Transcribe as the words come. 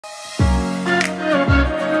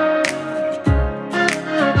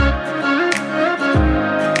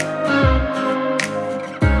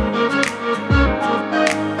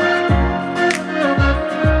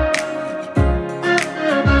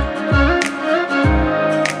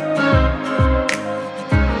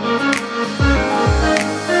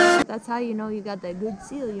how you know you got that good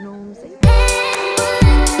seal, you know what I'm saying?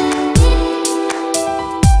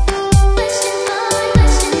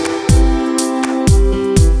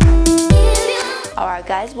 Alright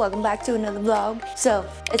guys, welcome back to another vlog. So,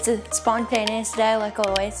 it's a spontaneous day like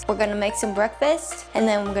always. We're gonna make some breakfast and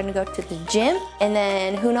then we're gonna go to the gym and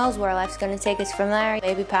then who knows where life's gonna take us from there.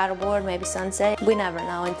 Maybe paddleboard, maybe sunset. We never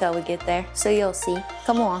know until we get there. So you'll see.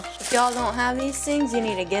 Come on. If y'all don't have these things, you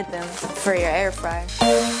need to get them for your air fryer.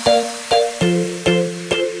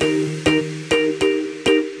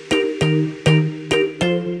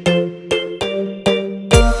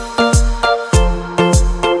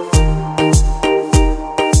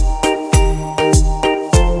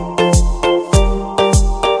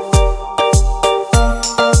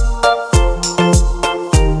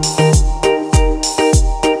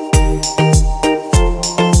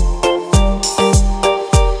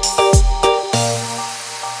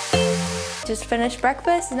 Just finished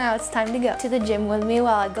breakfast, now it's time to go to the gym with me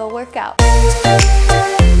while I go work out.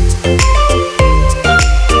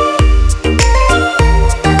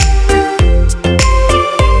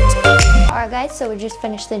 Alright guys, so we just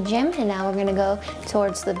finished the gym and now we're gonna go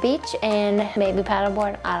towards the beach and maybe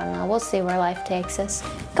paddleboard. I don't know, we'll see where life takes us.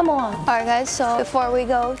 Come on. Alright guys, so before we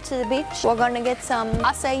go to the beach, we're gonna get some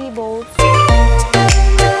acai bowls.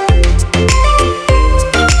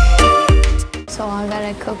 So I got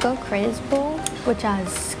a Cocoa Craze bowl, which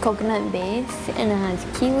has coconut base, and it has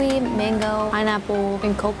kiwi, mango, pineapple,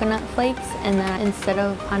 and coconut flakes, and then instead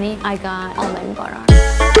of honey, I got almond butter.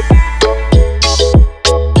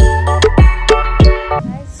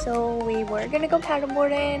 So we were gonna go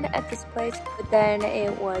paddleboarding at this place, but then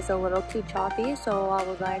it was a little too choppy, so I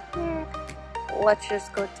was like, let's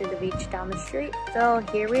just go to the beach down the street. So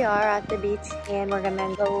here we are at the beach and we're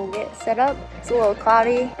gonna go get set up. It's a little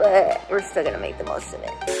cloudy, but we're still gonna make the most of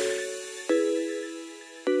it.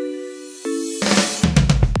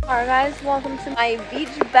 Alright guys, welcome to my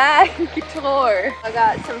beach bag tour. I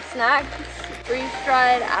got some snacks,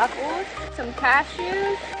 freeze-dried apples, some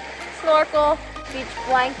cashews, snorkel, beach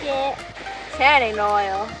blanket, tanning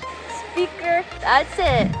oil, speaker. That's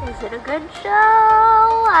it. Is it a good show?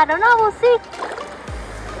 I don't know, we'll see.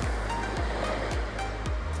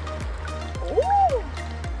 Ooh,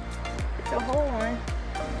 it's a whole one.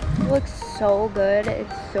 It looks so good.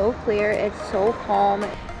 It's so clear. It's so calm.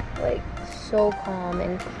 Like, so calm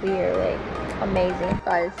and clear. Like, amazing.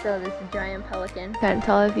 Guys, so this giant pelican. Can't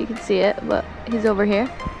tell if you can see it, but he's over here.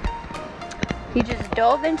 He just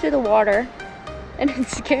dove into the water and it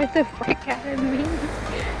scared the frick out of me.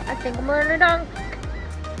 I think I'm gonna dunk.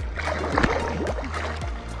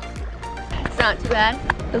 It's not too bad.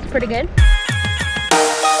 It was pretty good.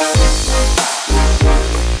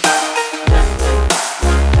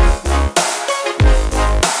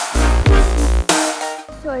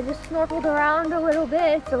 So I just snorkeled around a little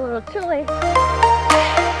bit. It's a little chilly.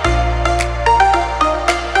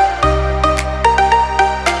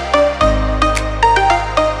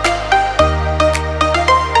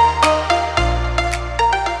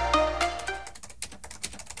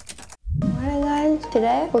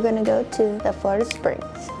 Today, we're gonna go to the Florida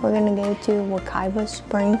Springs. We're gonna go to Wekiwa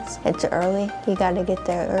Springs. It's early. You gotta get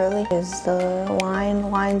there early because the line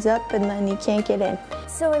lines up and then you can't get in.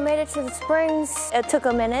 So we made it to the springs. It took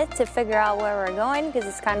a minute to figure out where we're going because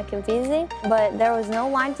it's kind of confusing, but there was no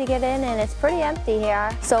line to get in and it's pretty empty here.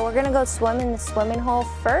 So we're gonna go swim in the swimming hole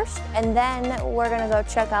first and then we're gonna go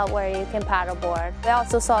check out where you can paddleboard. We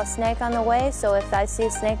also saw a snake on the way, so if I see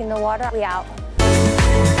a snake in the water, we out.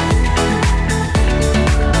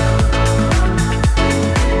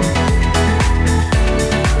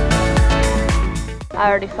 I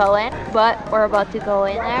already fell in, but we're about to go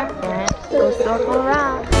in there and go circle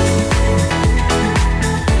around.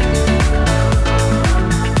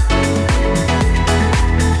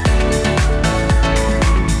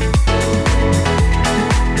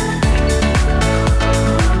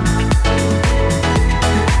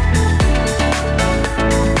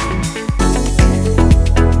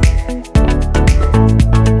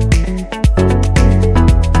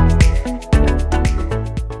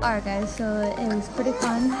 Alright guys, so it was pretty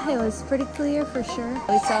fun. It was pretty clear for sure.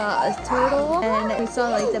 We saw a turtle and we saw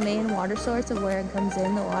like the main water source of where it comes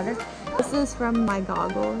in the water. This is from my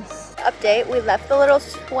goggles. Update, we left the little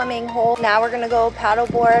swimming hole. Now we're gonna go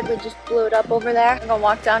paddleboard. We just blew it up over there. I'm gonna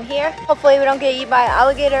walk down here. Hopefully we don't get eaten by an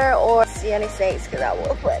alligator or see any snakes because that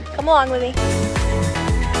will flip. Come along with me.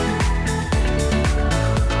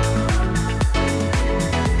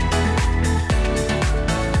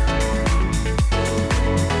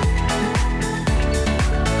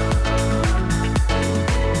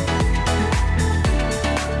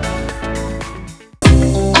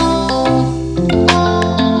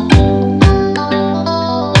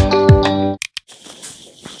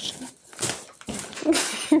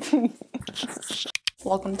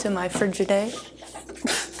 Welcome to my Frigidaire.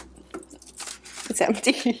 It's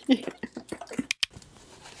empty.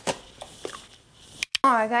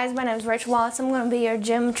 Alright guys, my name is Rachel Wallace. I'm going to be your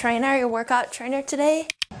gym trainer, your workout trainer today.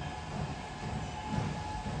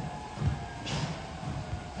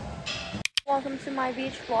 Welcome to my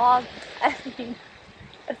beach vlog. I mean,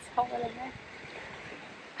 that's all what I meant.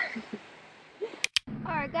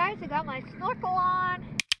 Alright guys, I got my snorkel on.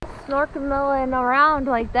 Snorkeling around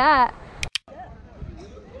like that.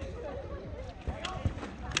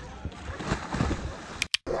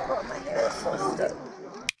 Oh, my hair is so stuck.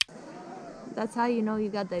 That's how you know you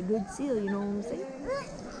got that good seal, you know what I'm saying?